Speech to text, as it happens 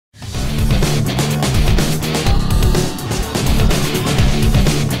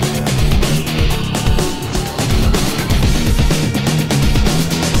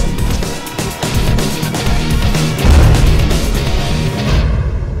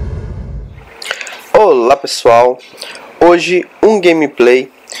Olá pessoal, hoje um gameplay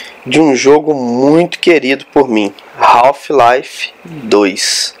de um jogo muito querido por mim, Half-Life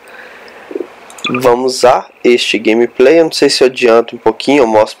 2. Vamos a este gameplay, eu não sei se eu adianto um pouquinho, eu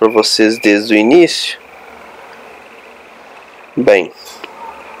mostro para vocês desde o início. Bem,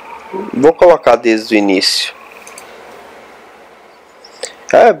 vou colocar desde o início.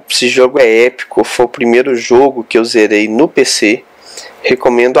 Esse jogo é épico, foi o primeiro jogo que eu zerei no PC.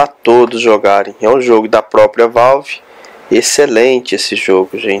 Recomendo a todos jogarem. É um jogo da própria Valve. Excelente esse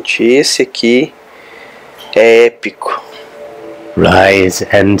jogo, gente. Esse aqui é épico. Rise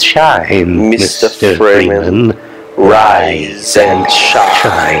and shine, Mr. Freeman. Rise and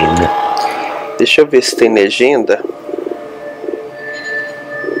shine. Deixa eu ver se tem legenda.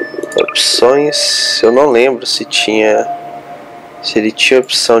 Opções. Eu não lembro se tinha. Se ele tinha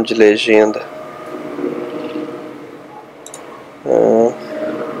opção de legenda.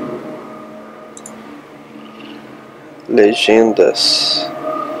 Legendas.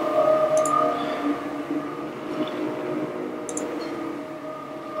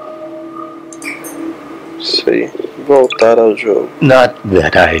 Isso aí. Voltar ao jogo. Not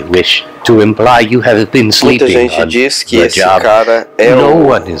that I wish to imply you have been Muita sleeping gente on diz que the esse job. cara é No o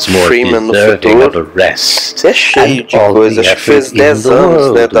one is more Freeman no deserving of futuro. a rest. É cheio de all coisa. the Acho que fez effort 10 in the anos,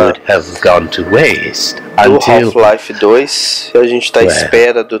 né, world would have gone to waste do until, Half-Life 2. A gente está à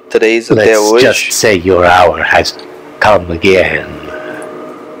espera do 3 até let's hoje. just say your hour has come again.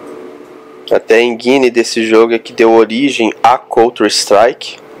 Até a engine desse jogo é que deu origem a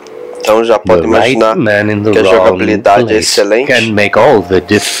Counter-Strike. Então já pode imaginar que a jogabilidade é excelente. Can make all the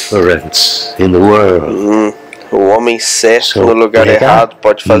difference in the world. O homem certo no lugar errado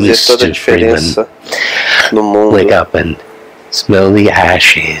pode fazer toda a diferença no mundo. Wake up and smell the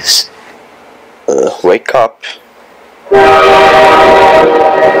ashes. Wake up.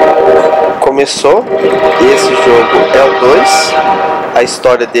 Começou. Esse jogo é o 2. A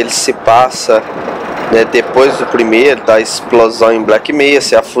história dele se passa, né, depois do primeiro, da explosão em Black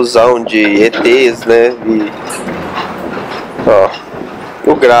Mesa, a fusão de ETs, né?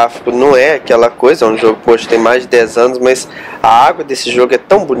 O gráfico não é aquela coisa, é um jogo, poxa, tem mais de 10 anos, mas a água desse jogo é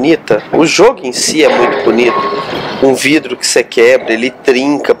tão bonita. O jogo em si é muito bonito. Um vidro que você quebra, ele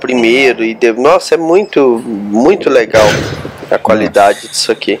trinca primeiro e nossa, é muito, muito legal a qualidade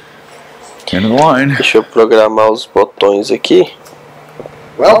disso aqui. Deixa eu programar os botões aqui.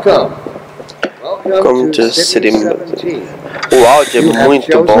 Welcome. Como to City 17. O áudio é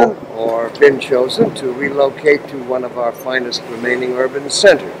muito bom. Or been chosen to relocate to one of our finest remaining urban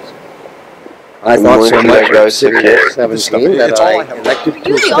centers. I thought so Muito much legal of isso City aqui. 17 that I elected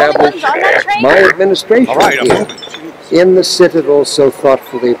to establish my administration here in the citadel so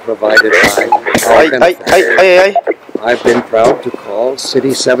thoughtfully provided by our Ai. benefactors. I've been proud to call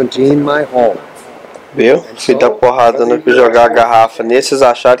City 17 my home. Viu? Fui dar porrada no que jogar a garrafa. Nesses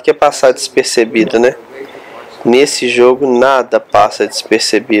acharam que ia passar despercebido, né? Nesse jogo nada passa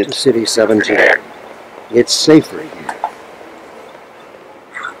despercebido. City 17. It's safer here.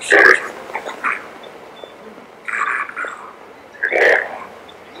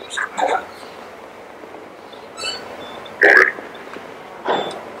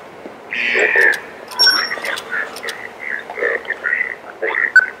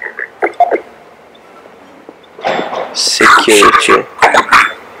 Security.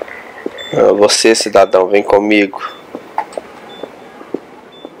 Você, cidadão, vem comigo.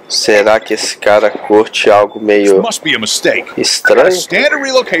 Será que esse cara curte algo meio estranho?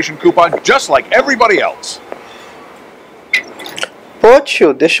 Pô,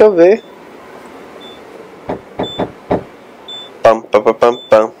 tio, deixa eu ver. Pam, pam, pam, pam,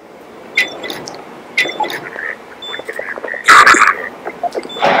 pam.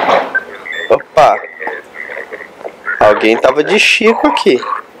 Opa. Alguém tava de Chico aqui.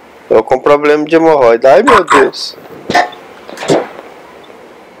 Tô com problema de hemorroida. Ai, meu Deus.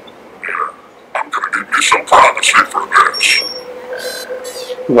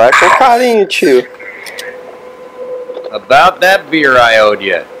 Vai com carinho, tio. About that beer I owed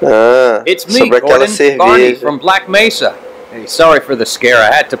you. It's me, sobre aquela Gordon, Barney cerveja. from Black Mesa. Hey, sorry for the scare.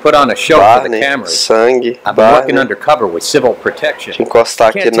 I had to put on a show for the cameras. Sangue, I've been working undercover with civil protection. De encostar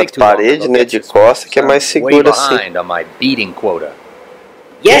aqui na parede, né, de costa, que é mais seguro assim. On my beating quota.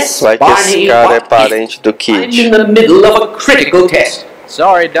 Yes, Vai que esse Barney, cara é what parente do I'm Kid. in the middle of a critical test.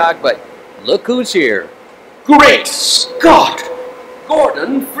 Sorry, Doc, but look who's here. Great Scott!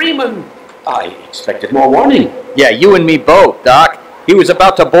 Gordon Freeman! I expected more warning. Yeah, you and me both, Doc. He was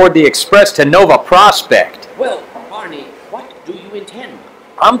about to board the express to Nova Prospect. Well, Barney, what do you intend?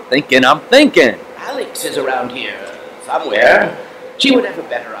 I'm thinking. Alex is around here somewhere. She would have a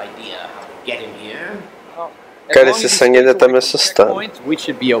better idea how to get him here. Cara, esse sangue ainda tá me assustando. We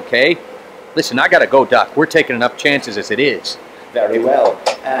should be okay. Listen, I gotta go, Doc. We're taking enough chances as it is. Very well.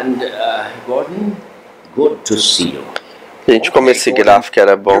 And, Gordon, good to see you. Gente, como esse gráfico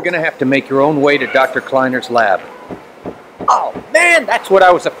era bom. You're gonna have to make your own way to Dr. Kleiner's lab. Oh, man, that's what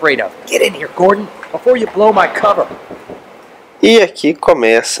I was afraid of. Get in here, Gordon, before you blow my cover. E aqui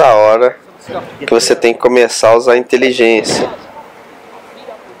começa a hora que você tem que começar a usar a inteligência.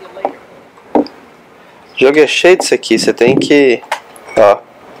 O jogo é cheio disso aqui, você tem que... Ó.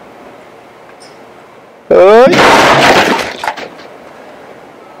 Oi!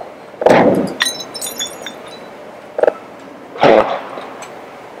 Ó.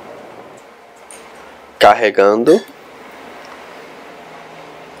 Carregando.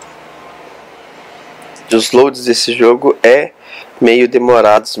 Os loads desse jogo é meio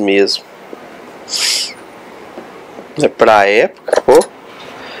demorados mesmo. É pra época, pô.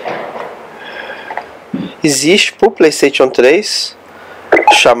 Existe pro PlayStation 3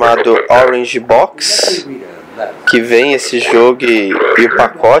 chamado Orange Box, que vem esse jogo e o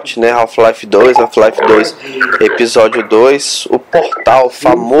pacote, né? Half-Life 2, Half-Life 2 Episódio 2. O portal, o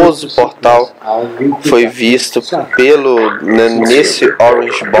famoso portal, foi visto pelo, né, nesse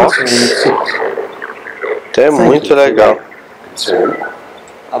Orange Box. Então é muito legal.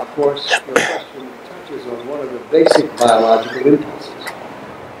 Of course, the question touches on one of the basic biological impulses,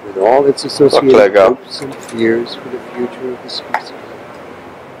 with all its associated hopes and fears for the future of the species.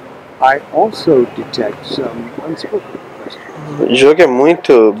 I also detect some unspoken questions. O jogo é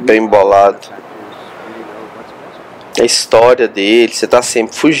muito bem bolado. A história dele, você tá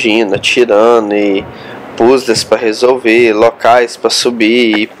sempre fugindo, atirando e puzzles para resolver, locais para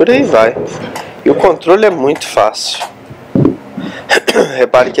subir e por aí vai. E o controle é muito fácil.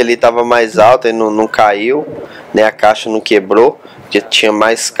 Repare que ele estava mais alto e não caiu, né? A caixa não quebrou, porque tinha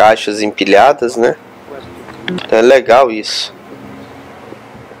mais caixas empilhadas, né? Então é legal isso.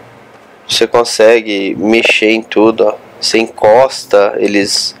 Você consegue mexer em tudo, ó. Você encosta,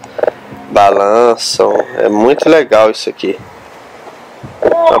 eles balançam. É muito legal isso aqui.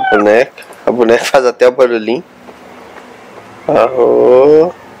 A boneca faz até o barulhinho.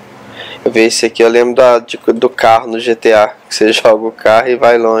 Eu vejo esse aqui, eu lembro do carro no GTA, que você joga o carro e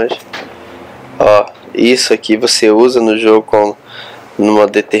vai longe. Ó, isso aqui você usa no jogo numa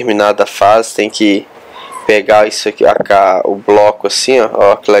determinada fase, tem que pegar isso aqui, o bloco assim,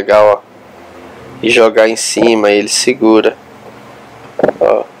 ó, que legal, ó, e jogar em cima, e ele segura.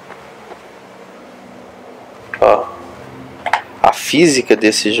 Ó. Ó. A física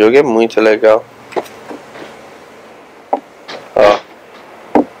desse jogo é muito legal. Ó.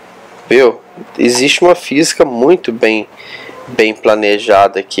 Viu? Existe uma física muito bem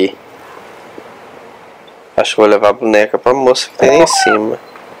planejada aqui. Acho que vou levar a boneca pra moça que tem aí em cima.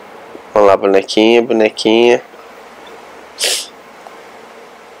 Vamos lá, bonequinha, bonequinha.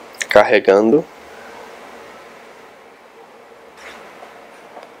 Carregando.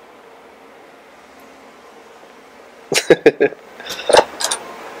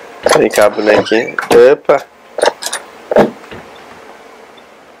 Vem cá, bonequinha. Opa!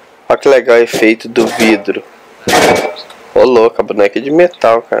 Olha que legal o efeito do vidro. Ô louco, a boneca é de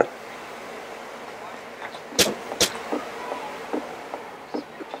metal, cara.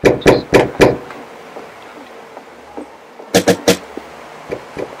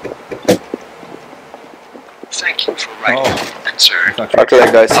 Olha que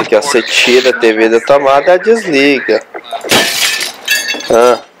legal isso aqui, ó. Você tira a TV da tomada e desliga.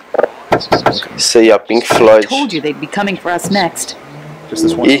 Isso aí, ó, Pink Floyd.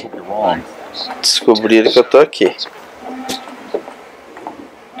 E descobriram que eu tô aqui.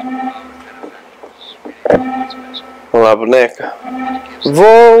 Vamos lá, boneca.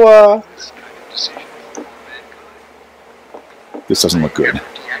 Voa! This doesn't look good.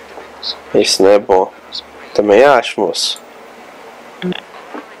 Isso não é bom. Também acho, moço.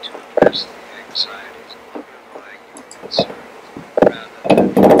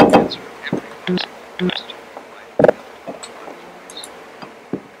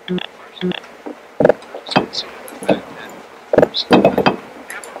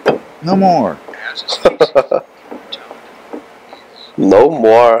 No more. No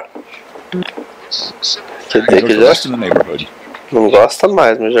more. Quer dizer que já não gosta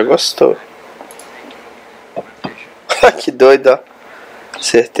mais, mas já gostou. Que doido, ó.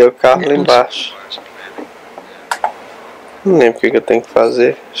 Acertei o carro lá embaixo. Não lembro o que eu tenho que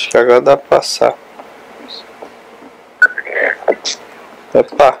fazer. Acho que agora dá pra passar.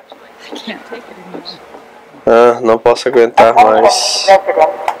 Opa. Não posso aguentar mais.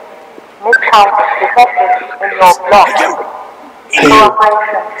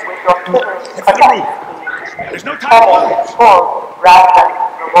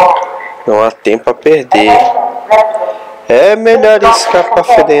 Não há tempo a perder. É melhor escapar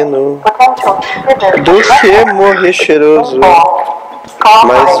fedendo do que morrer cheiroso.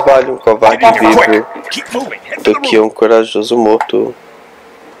 Mais vale um covarde vivo do que um corajoso morto.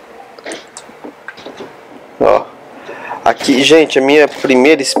 Ó, aqui, gente, a minha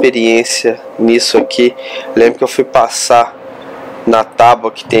primeira experiência nisso aqui, lembro que eu fui passar na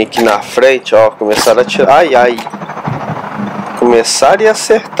tábua que tem aqui na frente, ó, começaram a tirar, ai, começaram e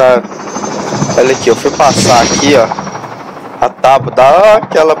acertaram. Olha aqui, eu fui passar aqui, ó, a tábua dá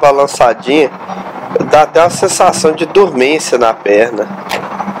aquela balançadinha, dá até uma sensação de dormência na perna.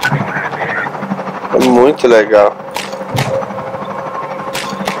 É muito legal.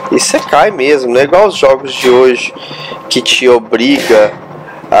 E você cai mesmo, não é igual os jogos de hoje que te obriga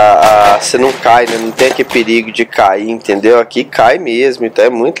a você não cai, né? Não tem aquele perigo de cair, entendeu? Aqui cai mesmo, então é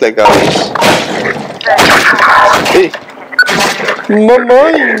muito legal isso. Ei.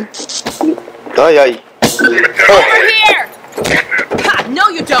 Mamãe! Ai. Over here! God, no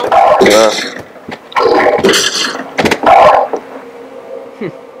you don't!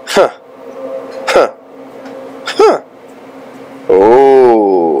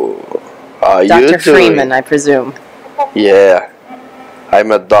 Oh, are Dr. you doing? Freeman, I presume. Yeah,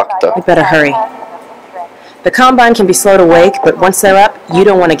 I'm a doctor. We better hurry. The Combine can be slow to wake, but once they're up, you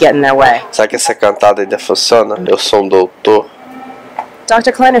don't want to get in their way. Será que essa cantada ainda funciona? Eu sou um doutor.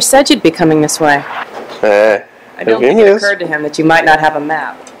 Dr. Kleiner said you'd be coming this way. É, I eu don't vi think it mesmo. occurred to him that you might not have a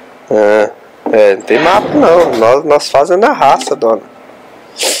map. Não tem mapa não. Nós fazemos na raça, dona.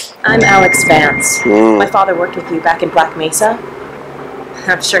 I'm Alex Vance. My father worked with you back in Black Mesa.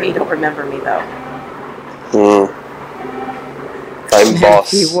 I'm sure you don't remember me, though. I'm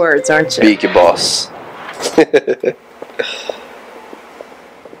boss. Few words, aren't you? Big boss.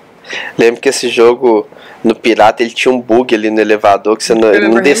 Lembro que esse jogo no pirata ele tinha um bug ali no elevador que você não Remember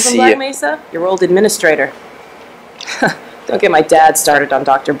him from descia. Black Mesa? Your old administrator. Don't get my dad started on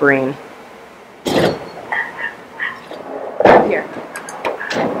Dr. Breen. Here.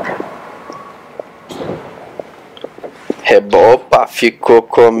 Opa, ficou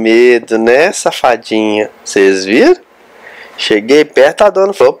com medo, né, safadinha? Vocês viram? Cheguei perto, a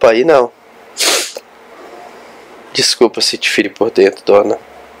dona falou, opa, aí não. Desculpa se te feri por dentro, dona.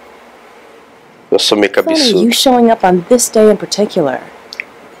 Eu sou meio Funny, cabeçudo. you showing up on this day in particular.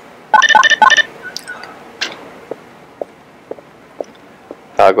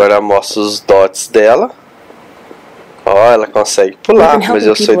 Agora mostra os dots dela. Ó, ela consegue pular, mas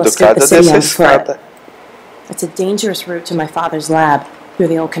eu sou educada dessa escada. It's a dangerous route to my father's lab, through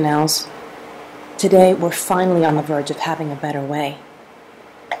the old canals. Today, we're finally on the verge of having a better way.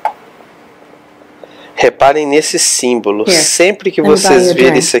 Reparem nesse símbolo. Here, Sempre que let me buy vocês you a verem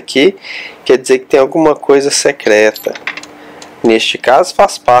drink. isso aqui, quer dizer que tem alguma coisa secreta. Neste caso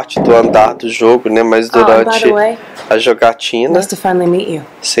faz parte do andar do jogo, né? Mas Oh, and by durante the way, a jogatina nice to finally meet you.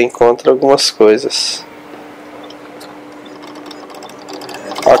 você encontra algumas coisas.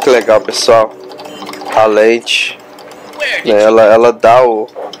 Olha que legal, pessoal. A lente, né, ela dá o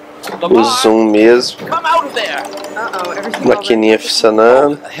zoom mesmo. Maquininha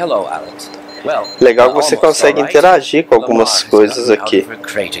funcionando. Hello, Alex. Well, Legal que você consegue interagir com algumas coisas aqui.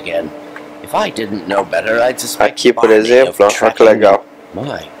 Aqui, por exemplo, ó, olha que legal.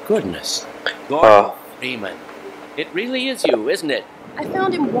 My goodness. Ó, Freeman. It really is you, isn't it? I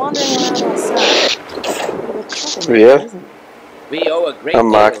found him wandering around outside. viu? We owe a great A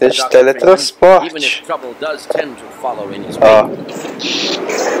deal máquina to de Dr. teletransporte. Freeman, even if trouble does tend to follow in his Ó,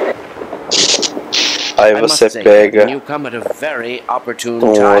 wake. aí I must você say, pega you come at a very opportune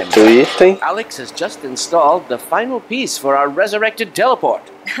outro time. item. Alex has just installed the final piece for our resurrected teleport.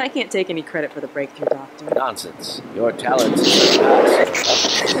 I can't take any credit for the breakthrough, Doctor. Nonsense. Your talents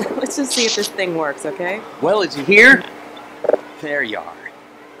surpass. Let's just see if this thing works, okay? Well, is he here? There you are.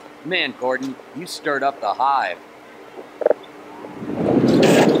 Man, Gordon, you stirred up the hive.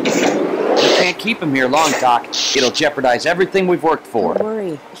 You can't keep him here long, Doc. It'll jeopardize everything we've worked for. Don't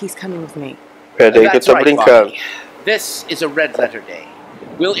worry, he's coming with me. Pera aí que eu That's tô right, brincando. Bobby. This is a red letter day.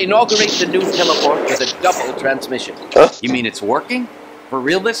 We'll inaugurate the new teleport with a double transmission. Hã? You mean it's working? For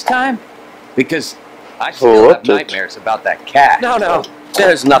real this time? Because I still have nightmares about that cat. No.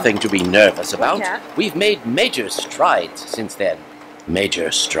 There's nothing to be nervous about. cat? We've made major strides since then.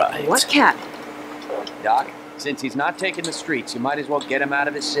 Major strides. What cat? Doc, since he's not taking the streets, you might as well get him out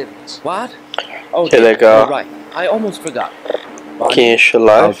of his civvies. What? Oh, Que dear. legal. You're right. I almost forgot. Bonnie, Que enche o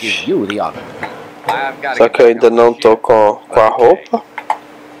I'll life. give you the honor. I've got to Só get que eu back ainda on não the tô ship. com a roupa.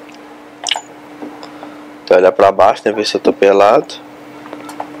 Tem que olhar pra baixo, né? Ver se eu tô pelado.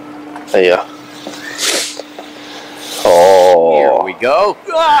 Aí, ó. Here Oh. we go.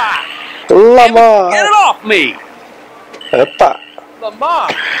 Ah! Lamar! Get it off me! Epa! Lamar!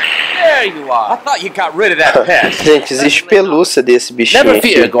 There you are. I thought you got rid of that pest. Gente, existe pelúcia desse bichinho Never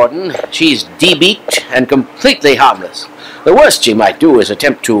fear, aqui. Gordon. She's debeaked and completely harmless. The worst she might do is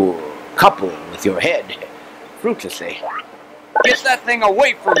attempt to couple with your head. Fruitlessly. Get that thing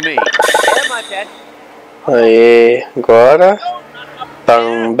away from me. Yeah, my pet. Aí, agora.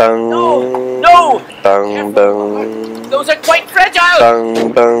 Bam, bam. No! Bam, bam. Those are quite fragile!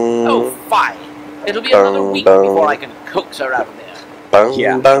 Bam, bam. Oh, fine. It'll be another week before I can coax her out of there. Bam,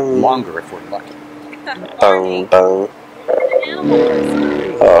 Yeah, bam. longer if we're lucky. Bam, bam.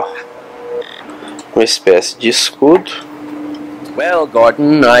 Ó. Uma espécie de escudo. Well,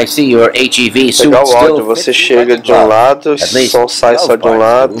 Gordon, I see your HEV suit Pegar o áudio, still você fits you chega like de a um glove. lado, At o least som sai só de um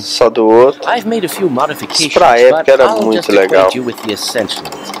lado, só do outro. I've made a few modifications, Pra época but era I'll muito just legal. acquaint you with the essentials.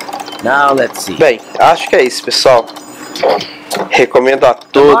 Now let's see. Bem, acho que é isso, pessoal. Recomendo a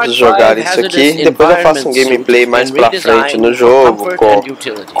todos jogarem isso aqui. Depois eu faço um gameplay mais pra frente no jogo,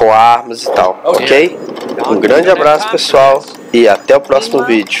 com armas e tal, ok? Um grande abraço, pessoal, e até o próximo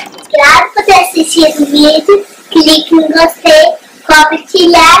vídeo. Obrigado por ter assistido o vídeo. Clique no gostei,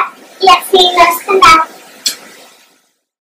 compartilhar e assine nosso canal.